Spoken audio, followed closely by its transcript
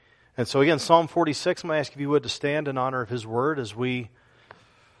And so again, Psalm 46, I'm going to ask if you would to stand in honor of His Word as we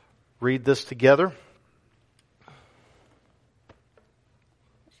read this together.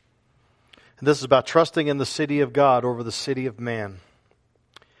 And this is about trusting in the city of God over the city of man.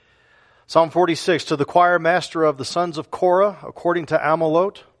 Psalm 46, to the choir master of the sons of Korah, according to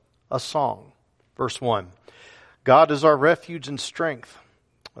Amalot, a song. Verse 1, God is our refuge and strength,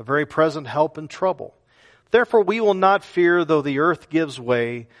 a very present help in trouble. Therefore we will not fear, though the earth gives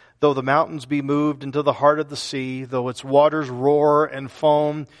way, though the mountains be moved into the heart of the sea, though its waters roar and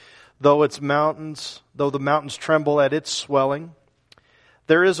foam, though the mountains tremble at its swelling.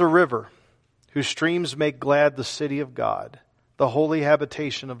 There is a river whose streams make glad the city of God, the holy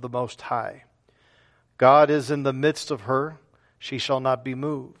habitation of the Most High. God is in the midst of her, she shall not be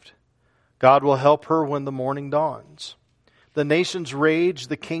moved. God will help her when the morning dawns. The nations rage,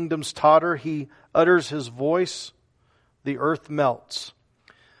 the kingdoms totter, He utters His voice, the earth melts.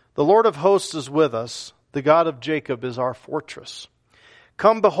 The Lord of hosts is with us, the God of Jacob is our fortress.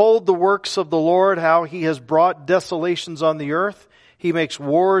 Come behold the works of the Lord, how He has brought desolations on the earth. He makes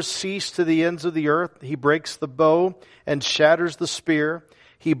wars cease to the ends of the earth. He breaks the bow and shatters the spear.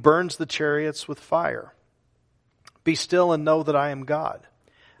 He burns the chariots with fire. Be still and know that I am God.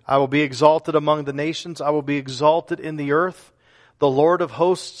 I will be exalted among the nations. I will be exalted in the earth. The Lord of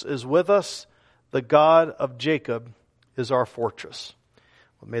hosts is with us. The God of Jacob is our fortress.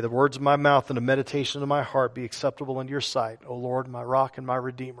 May the words of my mouth and the meditation of my heart be acceptable in your sight, O Lord, my rock and my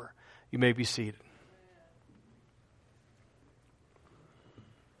redeemer. You may be seated.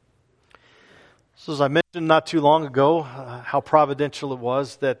 So as I mentioned not too long ago, how providential it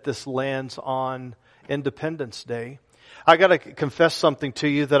was that this lands on Independence Day. I got to confess something to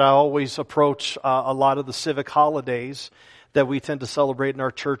you that I always approach a lot of the civic holidays that we tend to celebrate in our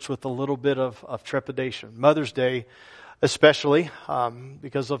church with a little bit of trepidation. Mother's Day especially,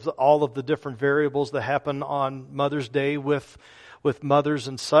 because of all of the different variables that happen on Mother's Day with mothers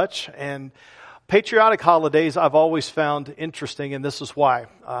and such. And patriotic holidays I've always found interesting, and this is why.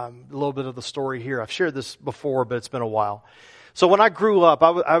 A little bit of the story here. I've shared this before, but it's been a while. So when I grew up,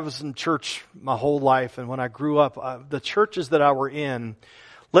 I was in church my whole life, and when I grew up, the churches that I were in,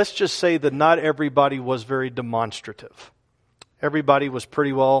 let's just say that not everybody was very demonstrative. Everybody was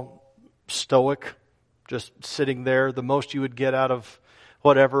pretty well stoic, just sitting there. The most you would get out of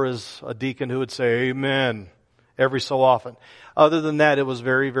whatever is a deacon who would say amen every so often. Other than that, it was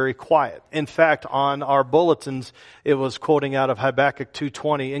very, very quiet. In fact, on our bulletins, it was quoting out of Habakkuk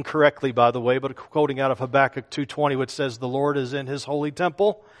 2:20, incorrectly by the way, but quoting out of Habakkuk 2:20, which says, the Lord is in His holy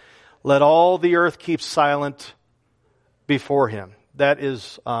temple. Let all the earth keep silent before Him. That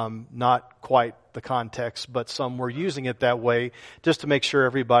is not quite the context, but some were using it that way just to make sure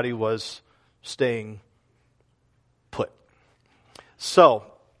everybody was staying put. So,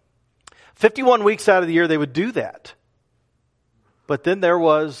 51 weeks out of the year they would do that. But then there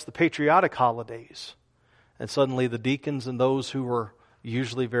was the patriotic holidays. And suddenly the deacons and those who were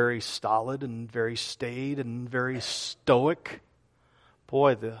usually very stolid and very staid and very stoic,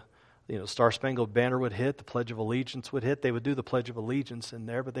 boy, the Star Spangled Banner would hit, the Pledge of Allegiance would hit. They would do the Pledge of Allegiance in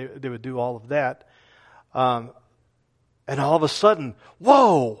there, but they would do all of that. And all of a sudden,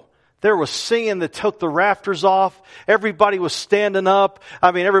 whoa! There was singing that took the rafters off. Everybody was standing up.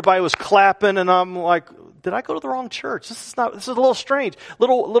 I mean, everybody was clapping, and I'm like, did I go to the wrong church? This is a little strange.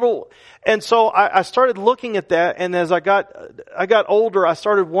 And so I started looking at that, and as I got older, I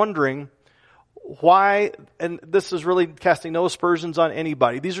started wondering why, and this is really casting no aspersions on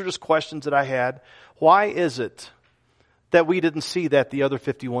anybody. These are just questions that I had. Why is it that we didn't see that the other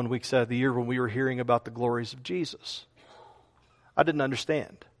 51 weeks out of the year when we were hearing about the glories of Jesus? I didn't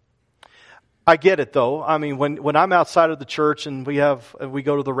understand. I get it though. I mean, when I'm outside of the church and we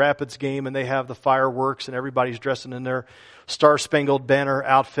go to the Rapids game and they have the fireworks and everybody's dressing in their Star Spangled Banner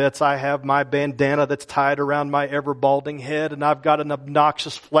outfits, I have my bandana that's tied around my ever balding head, and I've got an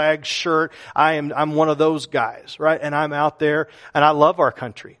obnoxious flag shirt. I'm one of those guys, right? And I'm out there, and I love our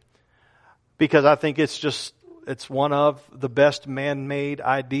country because I think it's one of the best man-made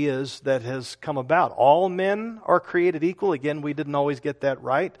ideas that has come about. All men are created equal. Again, we didn't always get that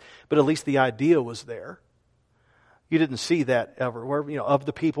right, but at least the idea was there. You didn't see that everywhere. Of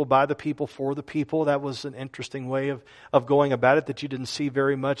the people, by the people, for the people. That was an interesting way of going about it that you didn't see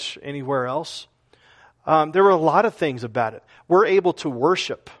very much anywhere else. There were a lot of things about it. We're able to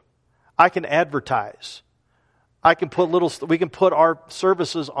worship. I can advertise. We can put our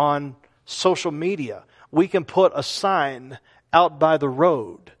services on social media. We can put a sign out by the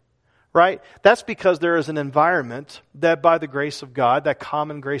road, right? That's because there is an environment that by the grace of God, that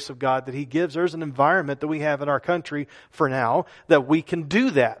common grace of God that He gives, there's an environment that we have in our country for now that we can do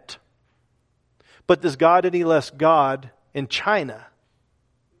that. But is God any less God in China,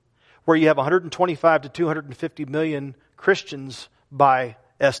 where you have 125 to 250 million Christians by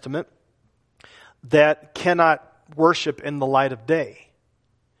estimate that cannot worship in the light of day,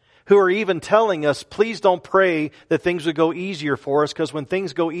 who are even telling us, please don't pray that things would go easier for us, because when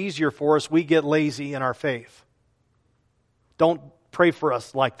things go easier for us, we get lazy in our faith. Don't pray for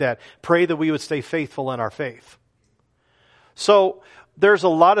us like that. Pray that we would stay faithful in our faith. So there's a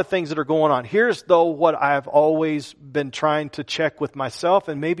lot of things that are going on. Here's, though, what I've always been trying to check with myself,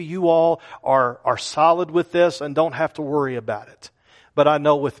 and maybe you all are solid with this and don't have to worry about it. But I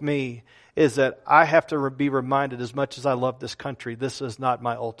know with me is that I have to be reminded, as much as I love this country, this is not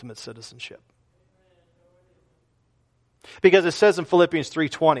my ultimate citizenship. Because it says in Philippians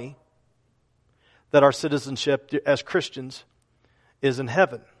 3:20 that our citizenship as Christians is in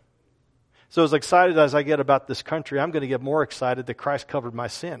heaven. So as excited as I get about this country, I'm going to get more excited that Christ covered my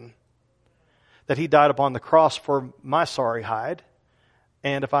sin, that He died upon the cross for my sorry hide,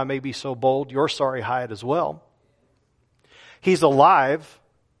 and if I may be so bold, your sorry hide as well. He's alive.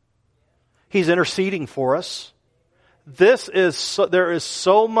 He's interceding for us. There is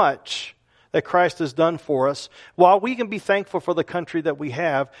so much that Christ has done for us. While we can be thankful for the country that we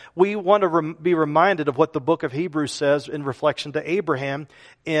have, we want to be reminded of what the book of Hebrews says in reflection to Abraham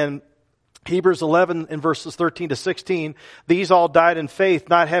in Hebrews 11 in verses 13 to 16. These all died in faith,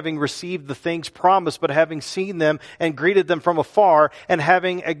 not having received the things promised, but having seen them and greeted them from afar, and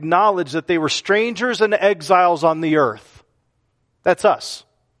having acknowledged that they were strangers and exiles on the earth. That's us.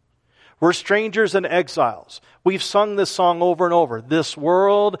 We're strangers and exiles. We've sung this song over and over. This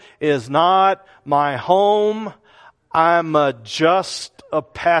world is not my home. I'm just a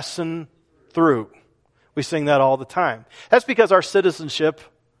passing through. We sing that all the time. That's because our citizenship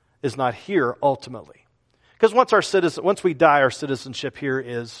is not here ultimately. Because once we die, our citizenship here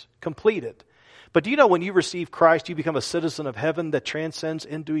is completed. But do you know when you receive Christ, you become a citizen of heaven that transcends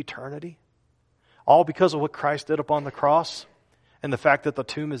into eternity? All because of what Christ did upon the cross? And the fact that the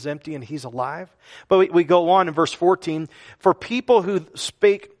tomb is empty and He's alive. But we go on in verse 14. For people who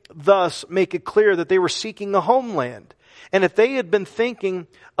spake thus make it clear that they were seeking a homeland. And if they had been thinking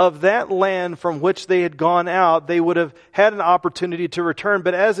of that land from which they had gone out, they would have had an opportunity to return.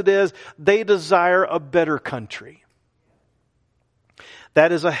 But as it is, they desire a better country.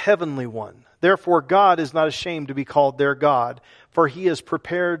 That is a heavenly one. Therefore God is not ashamed to be called their God, for He has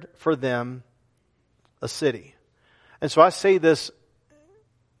prepared for them a city. And so I say this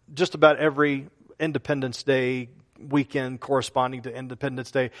just about every Independence Day weekend corresponding to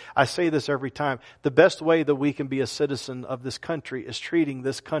Independence Day. I say this every time. The best way that we can be a citizen of this country is treating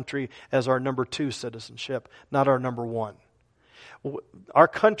this country as our number 2 citizenship, not our number 1. Our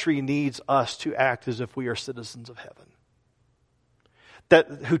country needs us to act as if we are citizens of heaven.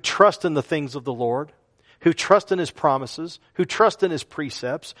 Who trust in the things of the Lord, who trust in His promises, who trust in His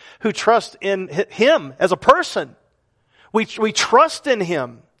precepts, who trust in Him as a person. We trust in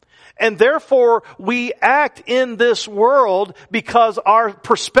Him. And therefore, we act in this world because our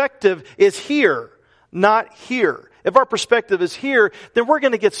perspective is here, not here. If our perspective is here, then we're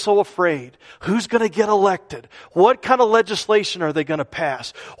going to get so afraid. Who's going to get elected? What kind of legislation are they going to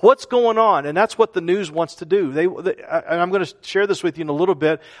pass? What's going on? And that's what the news wants to do. And I'm going to share this with you in a little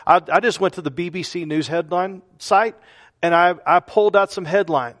bit. I just went to the BBC News headline site, and I pulled out some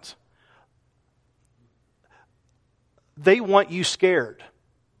headlines. They want you scared.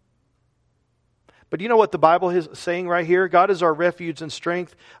 But you know what the Bible is saying right here? God is our refuge and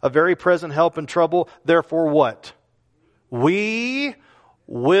strength, a very present help in trouble. Therefore what? We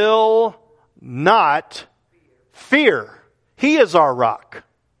will not fear. He is our rock.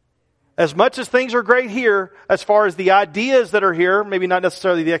 As much as things are great here, as far as the ideas that are here, maybe not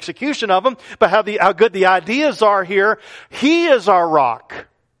necessarily the execution of them, but how good the ideas are here, He is our rock.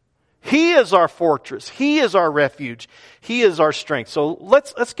 He is our fortress. He is our refuge. He is our strength. So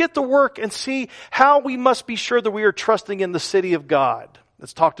let's get to work and see how we must be sure that we are trusting in the city of God.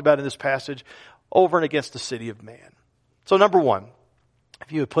 That's talked about in this passage over and against the city of man. So number 1,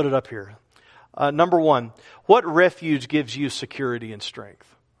 if you would put it up here. Number 1, what refuge gives you security and strength?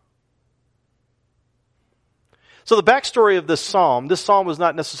 So the backstory of this psalm was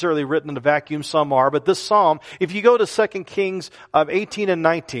not necessarily written in a vacuum, some are, but this psalm, if you go to 2 Kings 18 and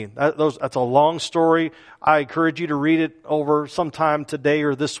 19, that's a long story. I encourage you to read it over sometime today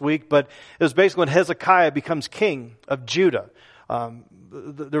or this week, but it was basically when Hezekiah becomes king of Judah.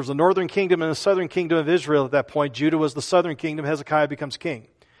 There was a northern kingdom and a southern kingdom of Israel at that point. Judah was the southern kingdom. Hezekiah becomes king.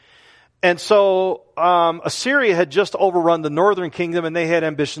 And so Assyria had just overrun the northern kingdom, and they had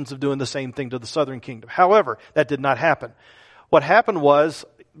ambitions of doing the same thing to the southern kingdom. However, that did not happen. What happened was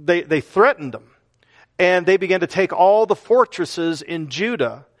they threatened them. and they began to take all the fortresses in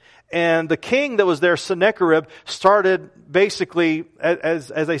Judah. And the king that was there, Sennacherib, started basically, as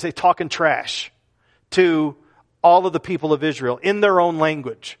they say, talking trash to all of the people of Israel in their own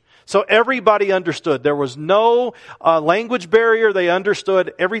language. So everybody understood. There was no language barrier. They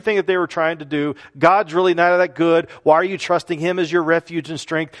understood everything that they were trying to do. God's really not that good. Why are you trusting Him as your refuge and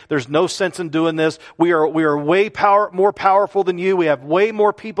strength? There's no sense in doing this. We are way more powerful than you. We have way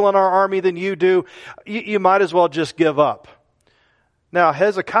more people in our army than you do. You might as well just give up. Now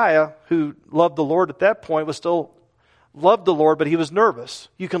Hezekiah, who loved the Lord at that point, loved the Lord, but he was nervous.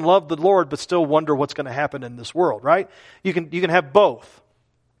 You can love the Lord, but still wonder what's going to happen in this world, right? You can have both.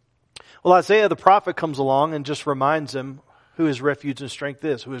 Well, Isaiah the prophet comes along and just reminds him who his refuge and strength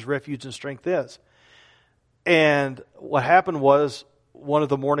is, who his refuge and strength is. And what happened was, one of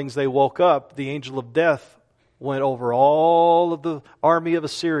the mornings they woke up, the angel of death went over all of the army of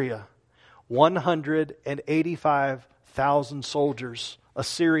Assyria. 185,000 soldiers,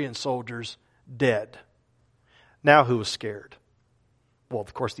 Assyrian soldiers, dead. Now who was scared? Well,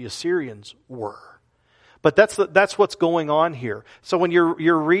 of course, the Assyrians were. But that's what's going on here. So when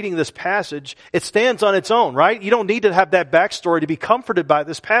you're reading this passage, it stands on its own, right? You don't need to have that backstory to be comforted by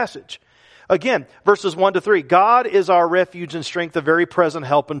this passage. Again, verses 1-3, God is our refuge and strength, a very present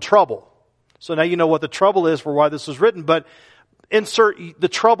help in trouble. So now you know what the trouble is for why this was written, but insert the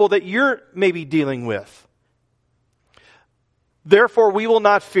trouble that you're maybe dealing with. Therefore we will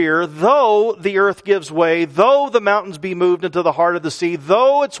not fear, though the earth gives way, though the mountains be moved into the heart of the sea,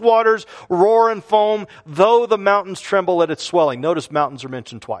 though its waters roar and foam, though the mountains tremble at its swelling. Notice mountains are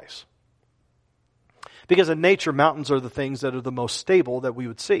mentioned twice. Because in nature, mountains are the things that are the most stable that we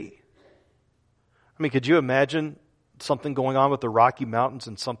would see. I mean, could you imagine something going on with the Rocky Mountains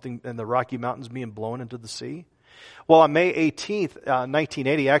and the Rocky Mountains being blown into the sea? Well, on May 18th,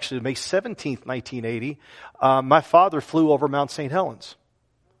 1980, actually May 17th, 1980, my father flew over Mount St. Helens.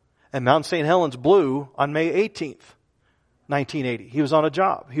 And Mount St. Helens blew on May 18th, 1980. He was on a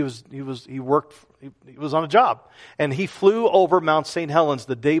job. He was on a job. And he flew over Mount St. Helens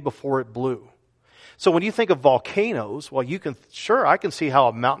the day before it blew. So when you think of volcanoes, well, I can see how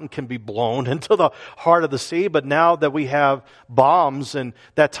a mountain can be blown into the heart of the sea, but now that we have bombs and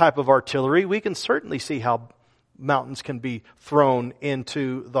that type of artillery, we can certainly see how mountains can be thrown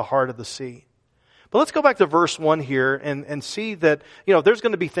into the heart of the sea. But let's go back to verse 1 here and see that, there's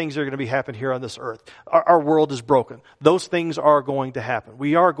going to be things that are going to be happening here on this earth. Our world is broken. Those things are going to happen.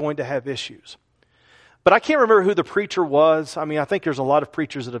 We are going to have issues. But I can't remember who the preacher was. I mean, I think there's a lot of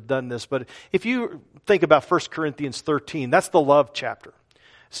preachers that have done this. But if you think about 1 Corinthians 13, that's the love chapter.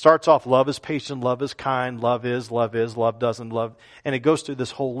 It starts off, love is patient, love is kind, love doesn't love. And it goes through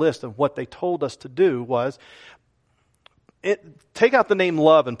this whole list. And what they told us to do was, take out the name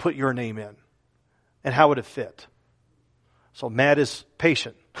love and put your name in. And how would it fit? So Matt is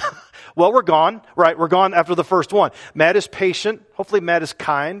patient. Well, we're gone, right? We're gone after the first one. Matt is patient. Hopefully Matt is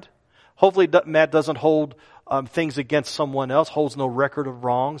kind. Hopefully Matt doesn't hold things against someone else, holds no record of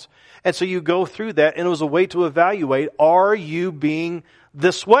wrongs. And so you go through that, and it was a way to evaluate, are you being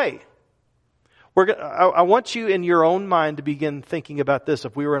this way? I want you in your own mind to begin thinking about this.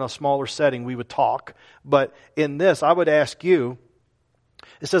 If we were in a smaller setting, we would talk. But in this, I would ask you,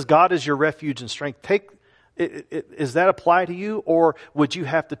 it says God is your refuge and strength. Is that apply to you? Or would you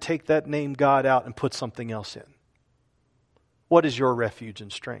have to take that name God out and put something else in? What is your refuge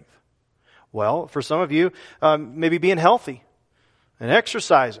and strength? Well, for some of you, maybe being healthy and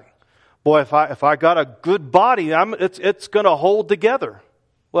exercising. Boy, if I got a good body, it's going to hold together.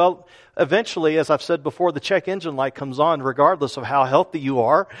 Well, eventually, as I've said before, the check engine light comes on regardless of how healthy you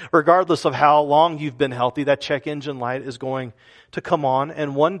are, regardless of how long you've been healthy, that check engine light is going to come on.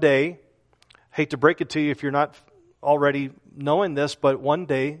 And one day, hate to break it to you if you're not already knowing this, but one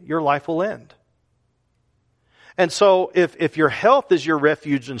day your life will end. And so if your health is your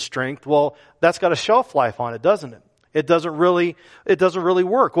refuge and strength, well, that's got a shelf life on it, doesn't it? It doesn't really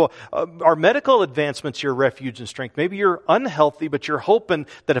work. Well, are medical advancements your refuge and strength? Maybe you're unhealthy, but you're hoping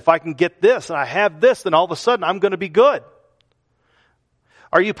that if I can get this and I have this, then all of a sudden I'm going to be good.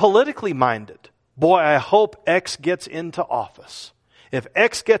 Are you politically minded? Boy, I hope X gets into office. If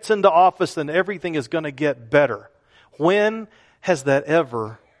X gets into office, then everything is going to get better. When has that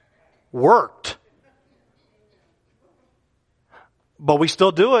ever worked? But we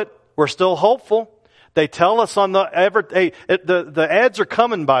still do it. We're still hopeful. They tell us on the ads are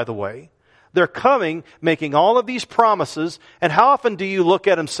coming, by the way. They're coming, making all of these promises. And how often do you look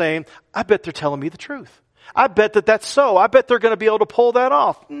at them saying, I bet they're telling me the truth. I bet that's so. I bet they're going to be able to pull that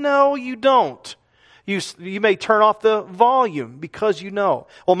off. No, you don't. You may turn off the volume because you know.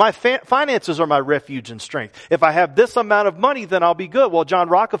 Well, my finances are my refuge and strength. If I have this amount of money, then I'll be good. Well, John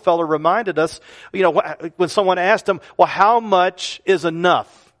Rockefeller reminded us, when someone asked him, well, how much is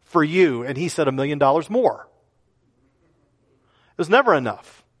enough for you? And he said $1 million more. It was never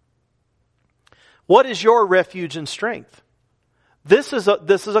enough. What is your refuge and strength? This is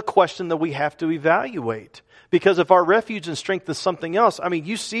a question that we have to evaluate. Because if our refuge and strength is something else,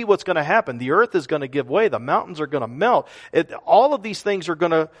 you see what's going to happen. The earth is going to give way. The mountains are going to melt. All of these things are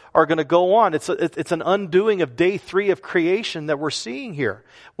going to go on. It's an undoing of day 3 of creation that we're seeing here.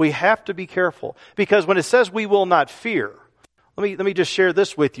 We have to be careful. Because when it says we will not fear, let me just share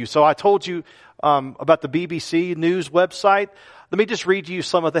this with you. So I told you about the BBC News website. Let me just read you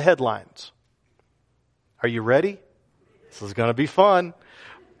some of the headlines. Are you ready? This is going to be fun.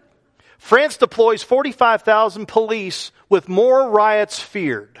 France deploys 45,000 police with more riots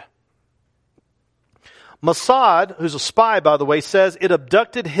feared. Mossad, who's a spy, by the way, says it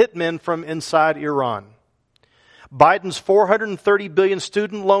abducted hitmen from inside Iran. Biden's $430 billion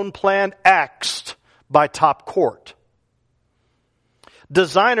student loan plan axed by top court.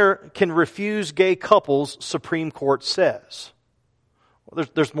 Designer can refuse gay couples, Supreme Court says. Well,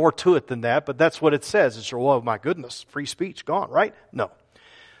 there's more to it than that, but that's what it says. It's, oh my goodness, free speech gone, right? No.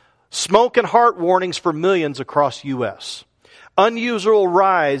 Smoke and heart warnings for millions across U.S. Unusual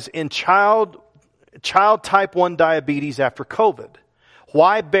rise in child type 1 diabetes after COVID.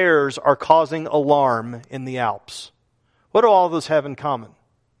 Why bears are causing alarm in the Alps. What do all of those have in common?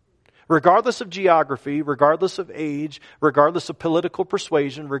 Regardless of geography, regardless of age, regardless of political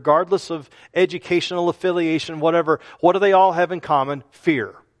persuasion, regardless of educational affiliation, whatever, what do they all have in common?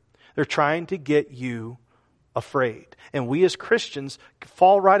 Fear. They're trying to get you afraid. And we as Christians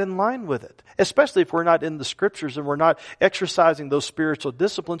fall right in line with it. Especially if we're not in the scriptures and we're not exercising those spiritual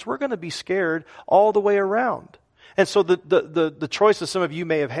disciplines, we're going to be scared all the way around. And so the choice that some of you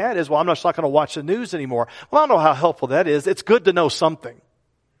may have had is, well, I'm just not going to watch the news anymore. Well, I don't know how helpful that is. It's good to know something.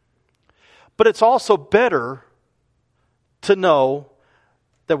 But it's also better to know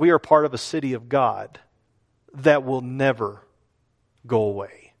that we are part of a city of God that will never go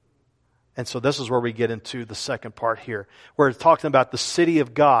away. And so this is where we get into the second part here. We're talking about the city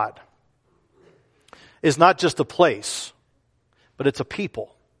of God. It's not just a place, but it's a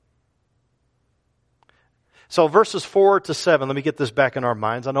people. So verses 4-7, let me get this back in our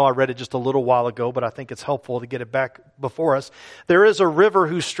minds. I know I read it just a little while ago, but I think it's helpful to get it back before us. There is a river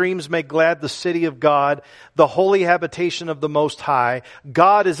whose streams make glad the city of God, the holy habitation of the Most High.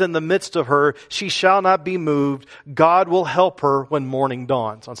 God is in the midst of her. She shall not be moved. God will help her when morning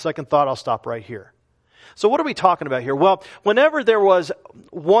dawns. On second thought, I'll stop right here. So what are we talking about here? Well, whenever there was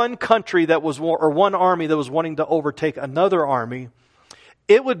one country that was, or one army that was wanting to overtake another army,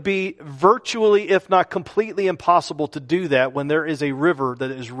 it would be virtually, if not completely impossible to do that when there is a river that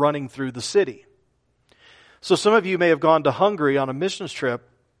is running through the city. So some of you may have gone to Hungary on a missions trip,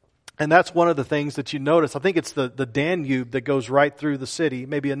 and that's one of the things that you notice. I think it's the Danube that goes right through the city,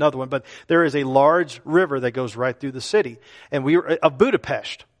 maybe another one, but there is a large river that goes right through the city. And we were of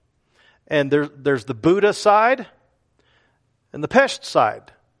Budapest. And there's the Buda side and the Pest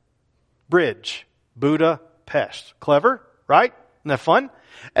side. Bridge. Buda, Pest. Clever, right? Isn't that fun?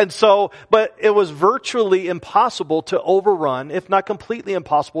 And so, but it was virtually impossible to overrun, if not completely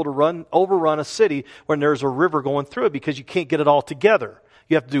impossible to overrun a city when there's a river going through it, because you can't get it all together.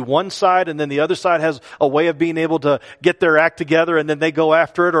 You have to do one side, and then the other side has a way of being able to get their act together, and then they go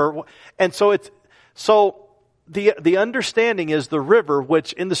after it. And so the understanding is the river,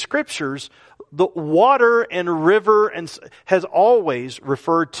 which in the scriptures, the water and river has always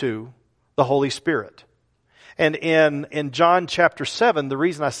referred to the Holy Spirit. And in John chapter 7, the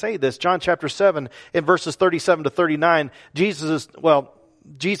reason I say this, John chapter 7, in verses 37-39,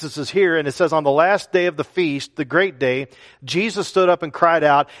 Jesus is here, and it says, on the last day of the feast, the great day, Jesus stood up and cried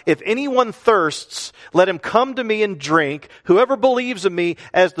out, if anyone thirsts, let him come to me and drink. Whoever believes in me,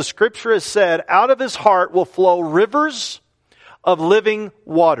 as the scripture has said, out of his heart will flow rivers of living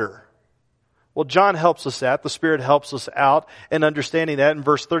water. Well, John helps us out. The Spirit helps us out in understanding that. In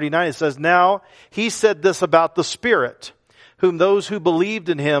verse 39, it says, now he said this about the Spirit, whom those who believed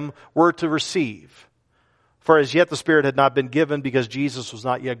in him were to receive. For as yet the Spirit had not been given because Jesus was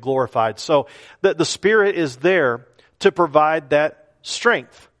not yet glorified. So the Spirit is there to provide that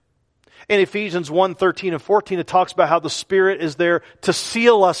strength. In Ephesians 1:13 and 14, it talks about how the Spirit is there to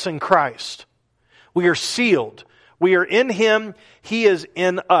seal us in Christ. We are sealed. We are in him. He is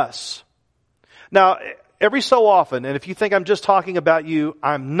in us. Now, every so often, and if you think I'm just talking about you,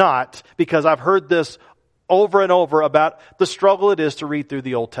 I'm not, because I've heard this over and over about the struggle it is to read through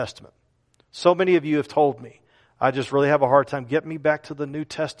the Old Testament. So many of you have told me, I just really have a hard time. Get me back to the New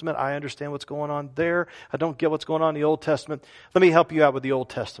Testament. I understand what's going on there. I don't get what's going on in the Old Testament. Let me help you out with the Old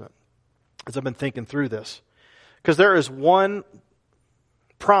Testament as I've been thinking through this. Because there is one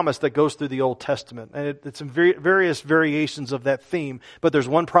promise that goes through the Old Testament. And it's in various variations of that theme. But there's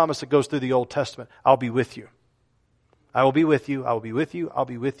one promise that goes through the Old Testament. I'll be with you. I will be with you. I will be with you. I'll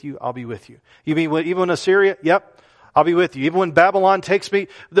be with you. I'll be with you. You mean even when Assyria? Yep. I'll be with you. Even when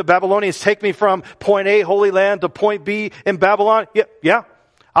the Babylonians take me from point A, Holy Land, to point B in Babylon, yeah,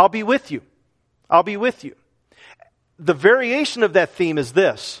 I'll be with you. I'll be with you. The variation of that theme is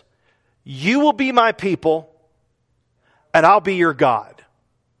this. You will be my people, and I'll be your God.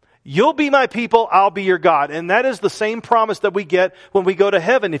 You'll be my people, I'll be your God. And that is the same promise that we get when we go to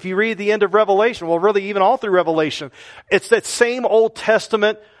heaven. If you read the end of Revelation, well, really even all through Revelation, it's that same Old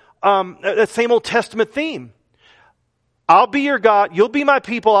Testament theme. I'll be your God. You'll be my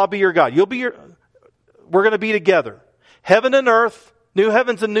people. I'll be your God. We're going to be together. Heaven and earth, new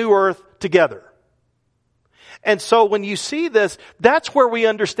heavens and new earth together. And so when you see this, that's where we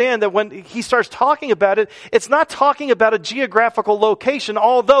understand that when he starts talking about it, it's not talking about a geographical location,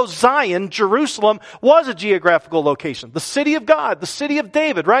 although Zion, Jerusalem, was a geographical location. The city of God, the city of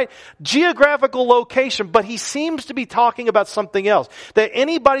David, right? Geographical location, but he seems to be talking about something else. That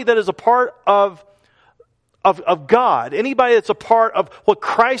anybody that is a part of God, anybody that's a part of what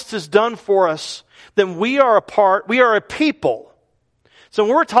Christ has done for us, then we are a people. So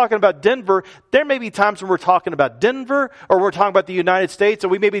when we're talking about Denver, there may be times when we're talking about Denver, or we're talking about the United States, or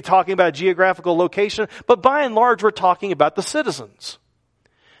we may be talking about a geographical location, but by and large we're talking about the citizens.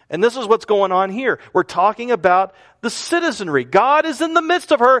 And this is what's going on here. We're talking about the citizenry. God is in the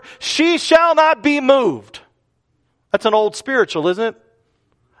midst of her. She shall not be moved. That's an old spiritual, isn't it?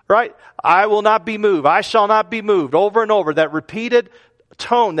 Right? I will not be moved. I shall not be moved. Over and over. That repeated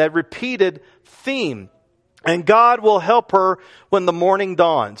tone, that repeated theme. And God will help her when the morning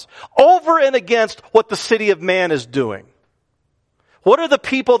dawns. Over and against what the city of man is doing. What are the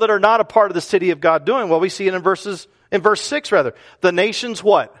people that are not a part of the city of God doing? Well, we see it in verse 6 rather. The nations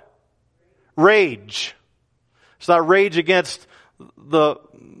what? Rage. It's not rage against the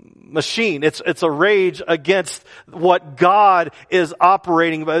machine. It's a rage against what God is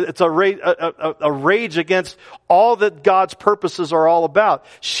operating. It's a rage against all that God's purposes are all about.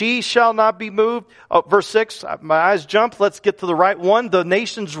 She shall not be moved. Verse 6, my eyes jump. Let's get to the right one. The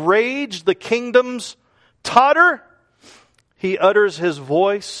nations rage, the kingdoms totter. He utters his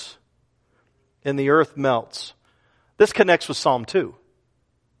voice, and the earth melts. This connects with Psalm 2.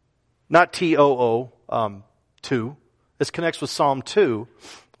 Not TOO 2. This connects with Psalm 2.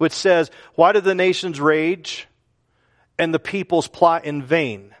 Which says, why do the nations rage and the peoples plot in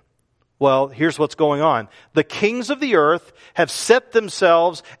vain? Well, here's what's going on. The kings of the earth have set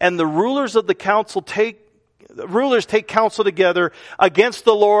themselves, and the rulers of the council take counsel together against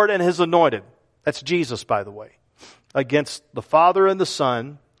the Lord and his anointed. That's Jesus, by the way. Against the Father and the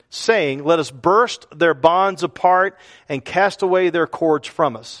Son, saying, let us burst their bonds apart and cast away their cords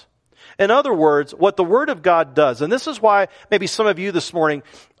from us. In other words, what the Word of God does, and this is why maybe some of you this morning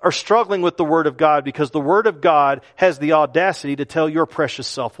are struggling with the Word of God, because the Word of God has the audacity to tell your precious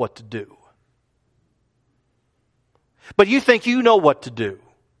self what to do. But you think you know what to do,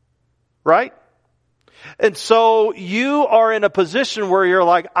 right? And so you are in a position where you're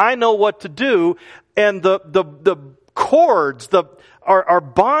like, I know what to do, and the cords are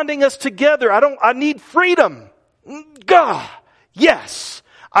bonding us together. I need freedom. God, yes.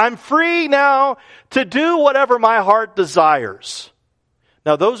 I'm free now to do whatever my heart desires.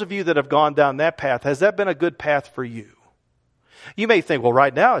 Now, those of you that have gone down that path, has that been a good path for you? You may think, well,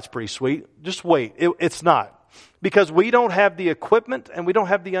 right now it's pretty sweet. Just wait. It's not. Because we don't have the equipment and we don't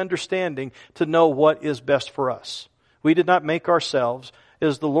have the understanding to know what is best for us. We did not make ourselves. It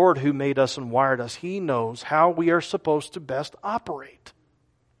is the Lord who made us and wired us. He knows how we are supposed to best operate.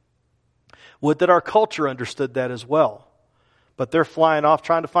 Would that our culture understood that as well. But they're flying off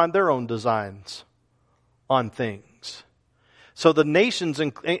trying to find their own designs on things. So the nations,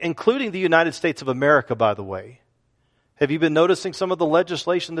 including the United States of America, by the way, have you been noticing some of the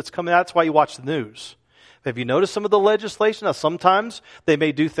legislation that's coming out? That's why you watch the news. Have you noticed some of the legislation? Now, sometimes they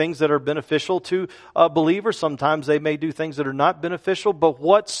may do things that are beneficial to believers. Sometimes they may do things that are not beneficial. But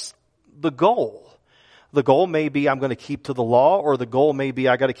what's the goal? The goal may be I'm going to keep to the law, or the goal may be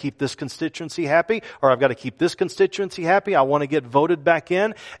I got to keep this constituency happy, or I've got to keep this constituency happy. I want to get voted back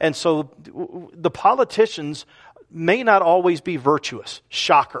in. And so the politicians may not always be virtuous.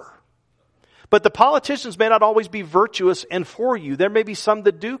 Shocker. But the politicians may not always be virtuous and for you. There may be some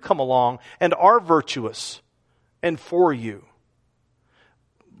that do come along and are virtuous and for you.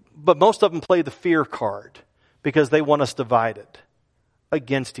 But most of them play the fear card because they want us divided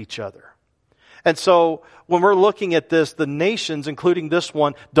against each other. And so when we're looking at this, the nations, including this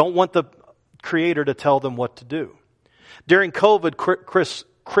one, don't want the Creator to tell them what to do. During COVID, Chris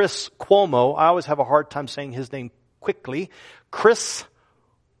Cuomo, I always have a hard time saying his name quickly, Chris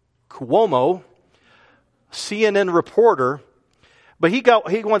Cuomo, CNN reporter, but he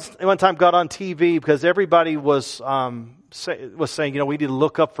one time got on TV because everybody was saying, we need to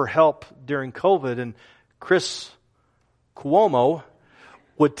look up for help during COVID, and Chris Cuomo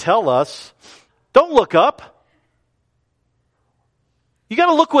would tell us, don't look up. You got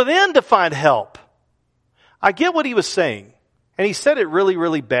to look within to find help. I get what he was saying, and he said it really,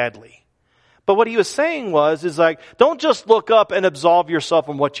 really badly. But what he was saying is like, don't just look up and absolve yourself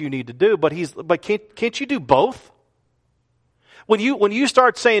from what you need to do, but can't you do both? When you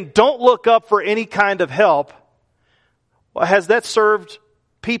start saying, don't look up for any kind of help, well, has that served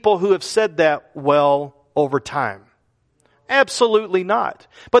people who have said that well over time? Absolutely not.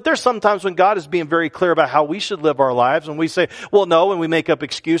 But there's sometimes when God is being very clear about how we should live our lives, and we say, well, no, and we make up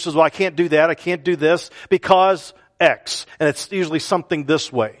excuses. Well, I can't do that. I can't do this because X. And it's usually something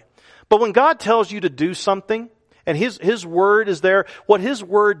this way. But when God tells you to do something, and His Word is there, what His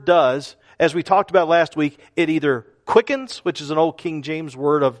Word does, as we talked about last week, it either quickens, which is an old King James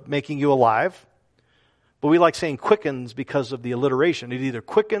word of making you alive. But we like saying quickens because of the alliteration. It either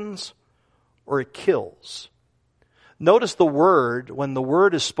quickens or it kills. Notice the word, when the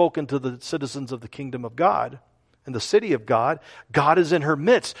word is spoken to the citizens of the kingdom of God and the city of God, God is in her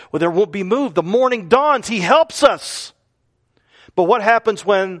midst, where there won't be moved. The morning dawns, He helps us. But what happens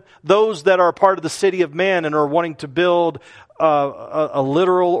when those that are part of the city of man and are wanting to build a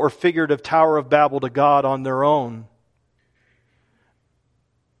literal or figurative Tower of Babel to God on their own?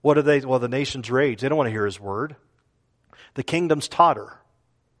 What do they? Well, the nations rage. They don't want to hear His word. The kingdoms totter.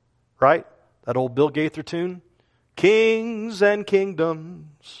 Right? That old Bill Gaither tune. Kings and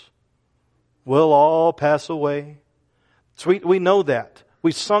kingdoms will all pass away. So we know that.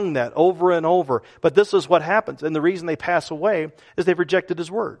 We've sung that over and over. But this is what happens. And the reason they pass away is they've rejected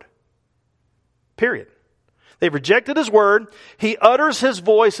His word. Period. They've rejected His word. He utters His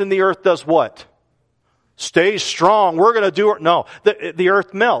voice and the earth does what? Stays strong. We're going to do it. No, the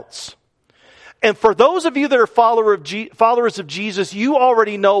earth melts. And for those of you that are followers of Jesus, you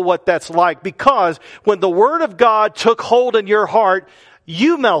already know what that's like, because when the Word of God took hold in your heart,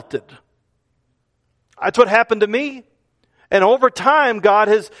 you melted. That's what happened to me. And over time, God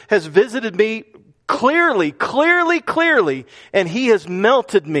has visited me clearly, and He has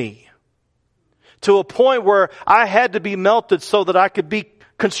melted me to a point where I had to be melted so that I could be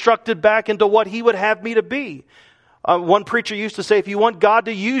constructed back into what He would have me to be. One preacher used to say, if you want God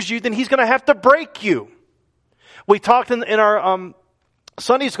to use you, then He's going to have to break you. We talked in our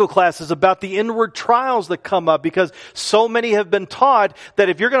Sunday school classes about the inward trials that come up, because so many have been taught that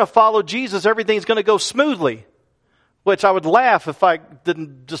if you're going to follow Jesus, everything's going to go smoothly. Which I would laugh if I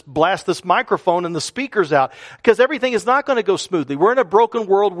didn't just blast this microphone and the speakers out. Because everything is not going to go smoothly. We're in a broken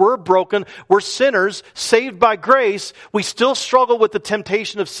world. We're broken. We're sinners, saved by grace. We still struggle with the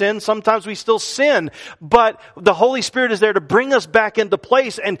temptation of sin. Sometimes we still sin. But the Holy Spirit is there to bring us back into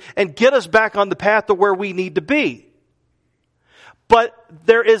place and get us back on the path to where we need to be. But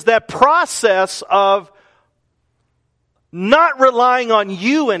there is that process of not relying on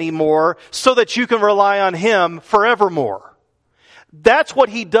you anymore so that you can rely on Him forevermore. That's what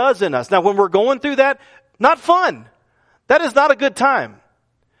He does in us. Now, when we're going through that, not fun. That is not a good time.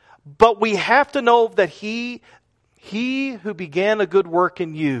 But we have to know that He who began a good work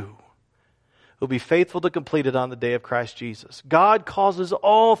in you will be faithful to complete it on the day of Christ Jesus. God causes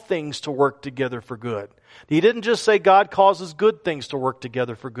all things to work together for good. He didn't just say God causes good things to work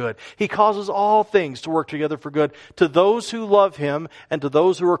together for good. He causes all things to work together for good to those who love Him and to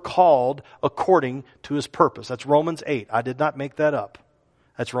those who are called according to His purpose. That's Romans 8. I did not make that up.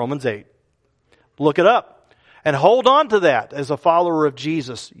 That's Romans 8. Look it up and hold on to that as a follower of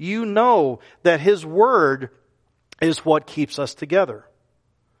Jesus. You know that His Word is what keeps us together.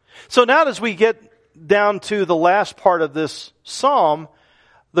 So now as we get down to the last part of this psalm,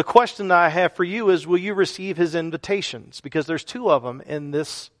 the question that I have for you is, will you receive His invitations? Because there's two of them in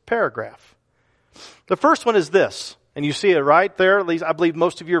this paragraph. The first one is this, and you see it right there. At least I believe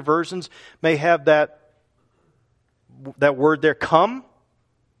most of your versions may have that word there, come.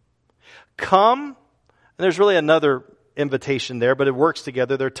 Come. And there's really another invitation there, but it works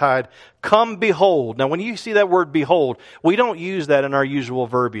together. They're tied. Come, behold. Now, when you see that word behold, we don't use that in our usual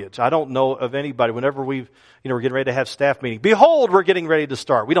verbiage. I don't know of anybody, whenever we're getting ready to have staff meeting, behold, we're getting ready to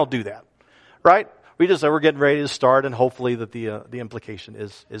start. We don't do that, right? We just say we're getting ready to start, and hopefully that the implication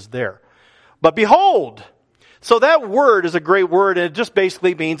is there. But behold, so that word is a great word, and it just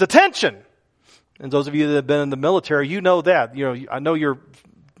basically means attention. And those of you that have been in the military, you know that. You know, I know your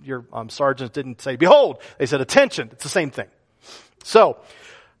sergeants didn't say behold; they said attention. It's the same thing. So,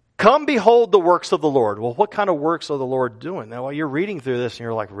 come behold the works of the Lord. Well, what kind of works are the Lord doing? Now, while you're reading through this and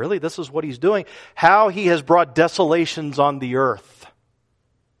you're like, really? This is what He's doing? How He has brought desolations on the earth.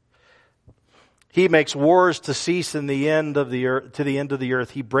 He makes wars to cease in the end of the earth, to the end of the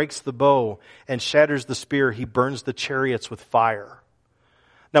earth. He breaks the bow and shatters the spear. He burns the chariots with fire.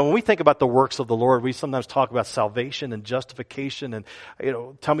 Now, when we think about the works of the Lord, we sometimes talk about salvation and justification and,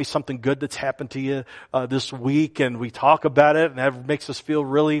 tell me something good that's happened to you this week, and we talk about it, and that makes us feel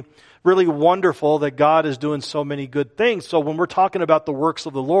really, really wonderful that God is doing so many good things. So when we're talking about the works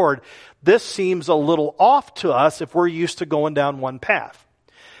of the Lord, this seems a little off to us if we're used to going down one path.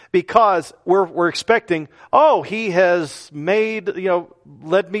 Because we're expecting, He has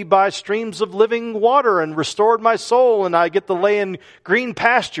led me by streams of living water and restored my soul, and I get to lay in green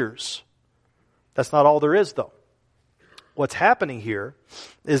pastures. That's not all there is, though. What's happening here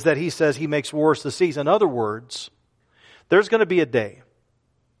is that He says He makes wars to cease. In other words, there's going to be a day.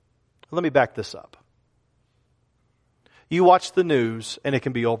 Let me back this up. You watch the news, and it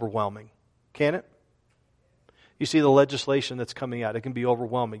can be overwhelming. Can it? You see the legislation that's coming out. It can be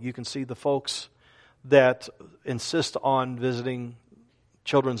overwhelming. You can see the folks that insist on visiting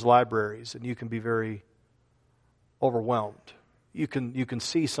children's libraries, and you can be very overwhelmed. You can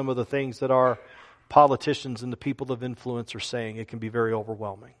see some of the things that our politicians and the people of influence are saying. It can be very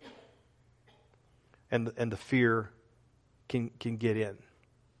overwhelming. And the fear can get in.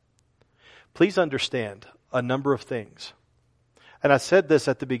 Please understand a number of things. And I said this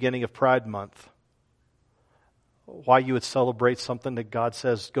at the beginning of Pride Month. Why you would celebrate something that God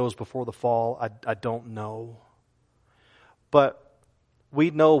says goes before the fall, I don't know. But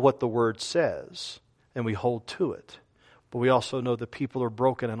we know what the Word says, and we hold to it. But we also know that people are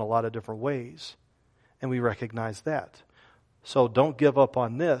broken in a lot of different ways, and we recognize that. So don't give up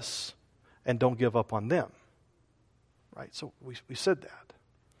on this, and don't give up on them. Right? So we said that.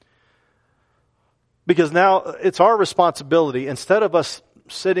 Because now it's our responsibility, instead of us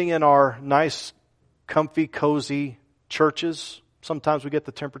sitting in our nice, comfy, cozy churches. Sometimes we get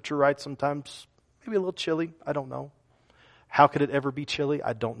the temperature right. Sometimes maybe a little chilly. I don't know. How could it ever be chilly?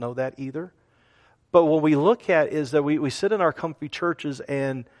 I don't know that either. But what we look at is that we sit in our comfy churches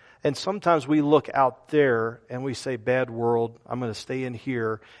and sometimes we look out there and we say, bad world, I'm going to stay in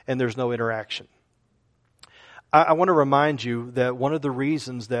here, and there's no interaction. I want to remind you that one of the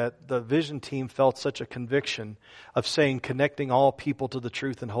reasons that the Vision team felt such a conviction of saying connecting all people to the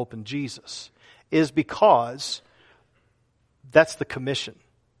truth and hope in Jesus is because that's the commission.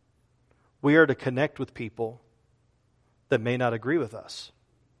 We are to connect with people that may not agree with us.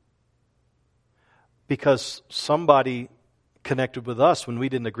 Because somebody connected with us when we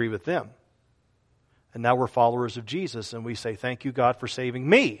didn't agree with them. And now we're followers of Jesus, and we say, thank you, God, for saving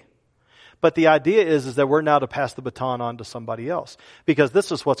me. But the idea is that we're now to pass the baton on to somebody else. Because this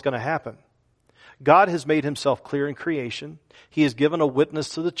is what's going to happen. God has made Himself clear in creation. He has given a witness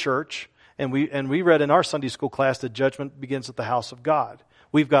to the church. And we read in our Sunday school class that judgment begins at the house of God.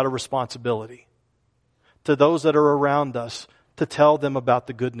 We've got a responsibility to those that are around us to tell them about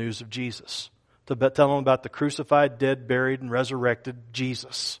the good news of Jesus. To tell them about the crucified, dead, buried, and resurrected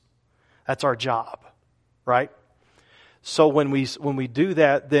Jesus. That's our job, right? So when we do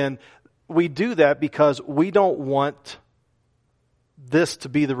that, then we do that because we don't want this to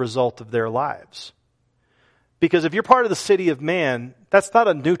be the result of their lives. Because if you're part of the city of man, that's not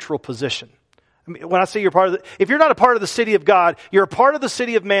a neutral position. I mean, when I say if you're not a part of the city of God, you're a part of the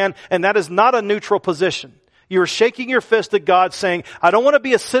city of man, and that is not a neutral position. You're shaking your fist at God saying, I don't want to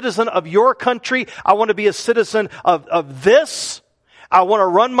be a citizen of your country. I want to be a citizen of this. I want to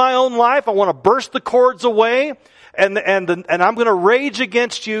run my own life. I want to burst the cords away. And I'm going to rage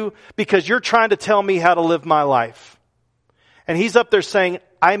against you because you're trying to tell me how to live my life. And He's up there saying,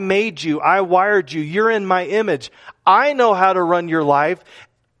 I made you. I wired you. You're in my image. I know how to run your life.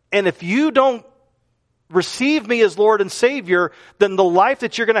 And if you don't receive me as Lord and Savior, then the life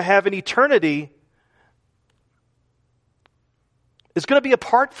that you're going to have in eternity is going to be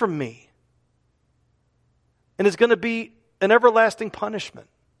apart from me. And it's going to be an everlasting punishment.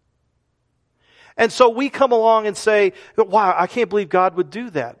 And so we come along and say, wow, I can't believe God would do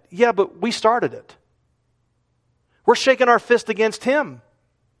that. Yeah, but we started it. We're shaking our fist against Him.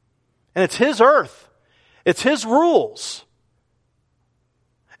 And it's His earth. It's His rules.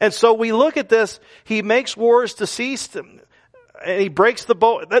 And so we look at this. He makes wars to cease. and he breaks the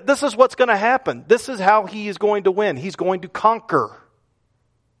bow. This is what's going to happen. This is how he is going to win. He's going to conquer.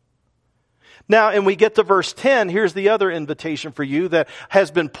 Now, and we get to verse 10, here's the other invitation for you that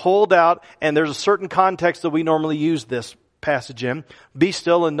has been pulled out, and there's a certain context that we normally use this passage in. Be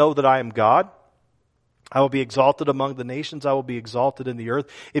still and know that I am God. I will be exalted among the nations. I will be exalted in the earth.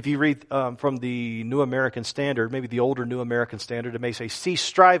 If you read from the New American Standard, maybe the older New American Standard, it may say, cease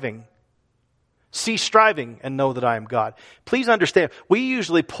striving. Cease striving and know that I am God. Please understand, we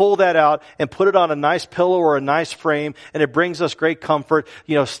usually pull that out and put it on a nice pillow or a nice frame, and it brings us great comfort.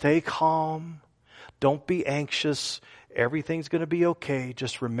 Stay calm. Don't be anxious. Everything's going to be okay.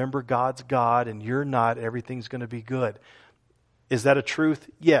 Just remember God's God and you're not. Everything's going to be good. Is that a truth?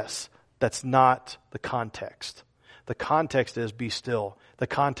 Yes. That's not the context. The context is be still. The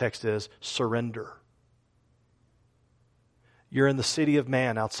context is surrender. You're in the city of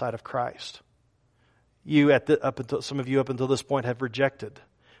man outside of Christ. Some of you up until this point have rejected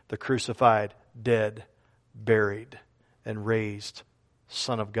the crucified, dead, buried, and raised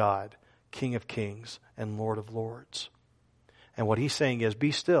Son of God, King of Kings, and Lord of Lords. And what he's saying is,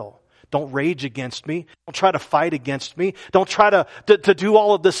 be still. Don't rage against me. Don't try to fight against me. Don't try to do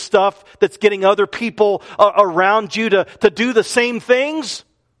all of this stuff that's getting other people around you to do the same things.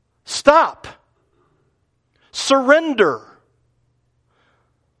 Stop. Surrender.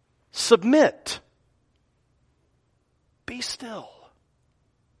 Submit. Be still.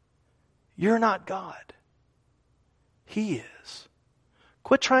 You're not God. He is.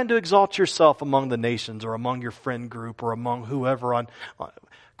 Quit trying to exalt yourself among the nations or among your friend group or among whoever.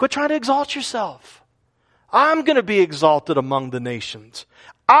 Quit trying to exalt yourself. I'm going to be exalted among the nations.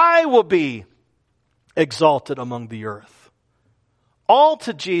 I will be exalted among the earth. All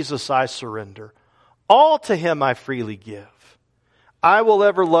to Jesus I surrender. All to Him I freely give. I will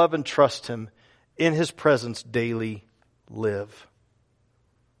ever love and trust Him. In His presence daily live.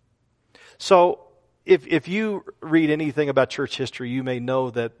 So, if you read anything about church history, you may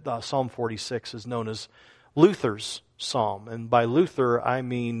know that Psalm 46 is known as Luther's psalm. And by Luther, I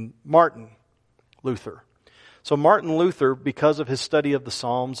mean Martin Luther. So Martin Luther, because of his study of the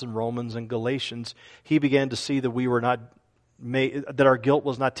Psalms and Romans and Galatians, he began to see that we were not that our guilt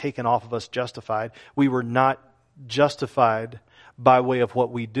was not taken off of us justified. We were not justified by way of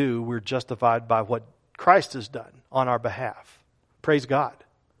what we do. We're justified by what Christ has done on our behalf. Praise God.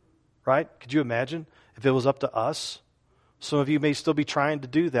 Right? Could you imagine if it was up to us? Some of you may still be trying to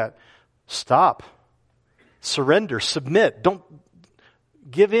do that. Stop. Surrender. Submit. Don't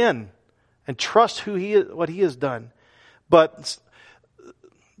give in and trust what He has done. But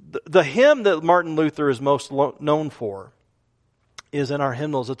the hymn that Martin Luther is most known for is in our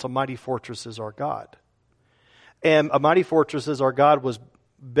hymnals. It's "A Mighty Fortress is Our God." And "A Mighty Fortress is Our God" was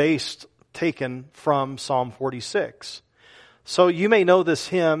taken from Psalm 46. So you may know this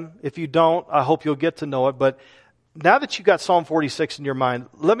hymn. If you don't, I hope you'll get to know it. But now that you've got Psalm 46 in your mind,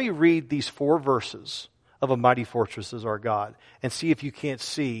 let me read these 4 verses of "A Mighty Fortress is Our God" and see if you can't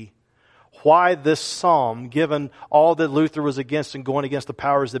see why this psalm, given all that Luther was against and going against the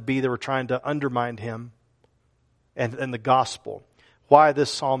powers that be that were trying to undermine him and the gospel, why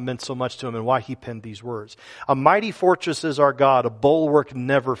this psalm meant so much to him and why he penned these words. "A mighty fortress is our God, a bulwark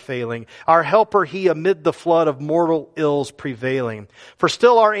never failing. Our helper He amid the flood of mortal ills prevailing. For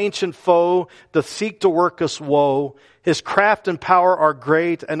still our ancient foe doth seek to work us woe. His craft and power are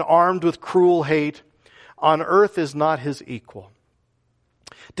great, and armed with cruel hate. On earth is not His equal.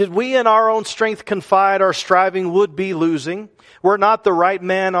 Did we in our own strength confide, our striving would be losing. Were not the right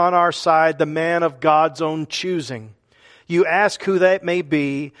man on our side, the man of God's own choosing. You ask who that may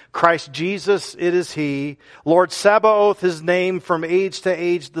be. Christ Jesus, it is He. Lord Sabaoth, His name, from age to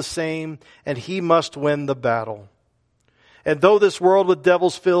age the same, and He must win the battle. And though this world with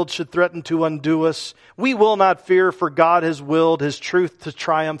devils filled should threaten to undo us, we will not fear, for God has willed His truth to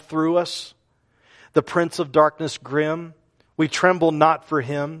triumph through us. The prince of darkness grim, we tremble not for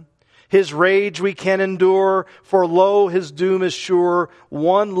him. His rage we can endure, for lo, his doom is sure.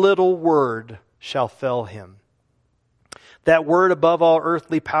 One little word shall fell him. That word above all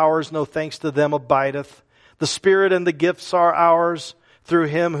earthly powers, no thanks to them abideth. The Spirit and the gifts are ours, through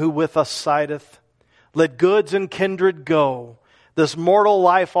Him who with us sideth. Let goods and kindred go, this mortal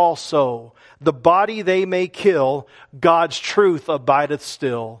life also. The body they may kill, God's truth abideth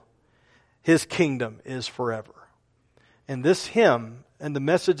still. His kingdom is forever. And this hymn and the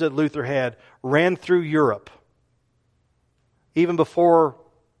message that Luther had ran through Europe, even before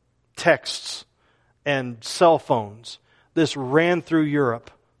texts and cell phones. This ran through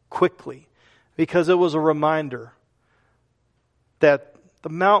Europe quickly because it was a reminder that the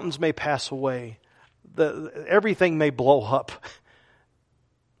mountains may pass away, everything may blow up.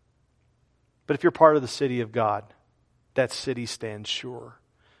 But if you're part of the city of God, that city stands sure.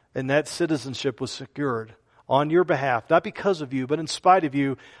 And that citizenship was secured on your behalf, not because of you, but in spite of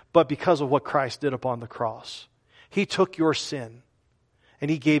you, but because of what Christ did upon the cross. He took your sin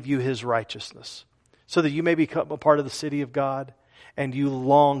and He gave you His righteousness so that you may become a part of the city of God and you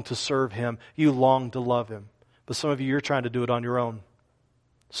long to serve Him. You long to love Him. But some of you, you're trying to do it on your own.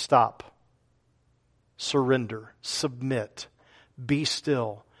 Stop. Surrender. Submit. Be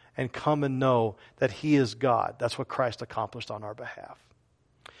still. And come and know that He is God. That's what Christ accomplished on our behalf.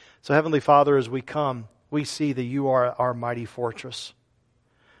 So Heavenly Father, as we come, we see that You are our mighty fortress.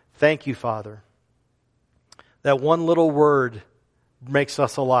 Thank You, Father, that one little word makes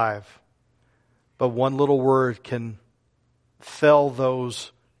us alive. But one little word can fell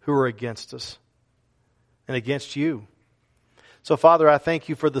those who are against us and against You. So Father, I thank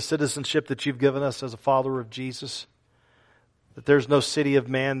You for the citizenship that You've given us as a follower of Jesus. That there's no city of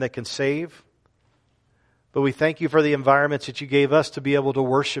man that can save. But we thank You for the environments that You gave us to be able to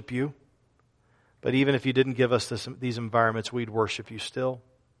worship You. But even if You didn't give us these environments, we'd worship You still.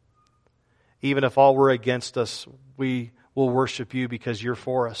 Even if all were against us, we will worship You because You're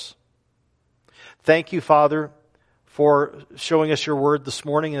for us. Thank You, Father, for showing us Your word this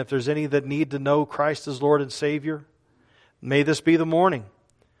morning. And if there's any that need to know Christ as Lord and Savior, may this be the morning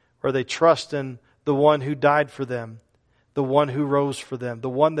where they trust in the one who died for them, the one who rose for them, the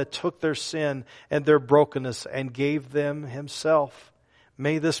one that took their sin and their brokenness and gave them Himself.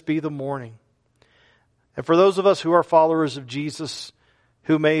 May this be the morning. And for those of us who are followers of Jesus,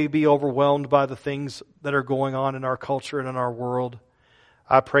 who may be overwhelmed by the things that are going on in our culture and in our world,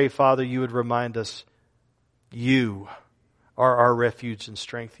 I pray, Father, You would remind us, You are our refuge and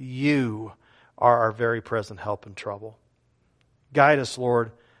strength. You are our very present help in trouble. Guide us,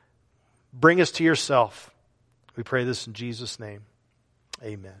 Lord. Bring us to Yourself. We pray this in Jesus' name.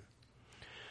 Amen.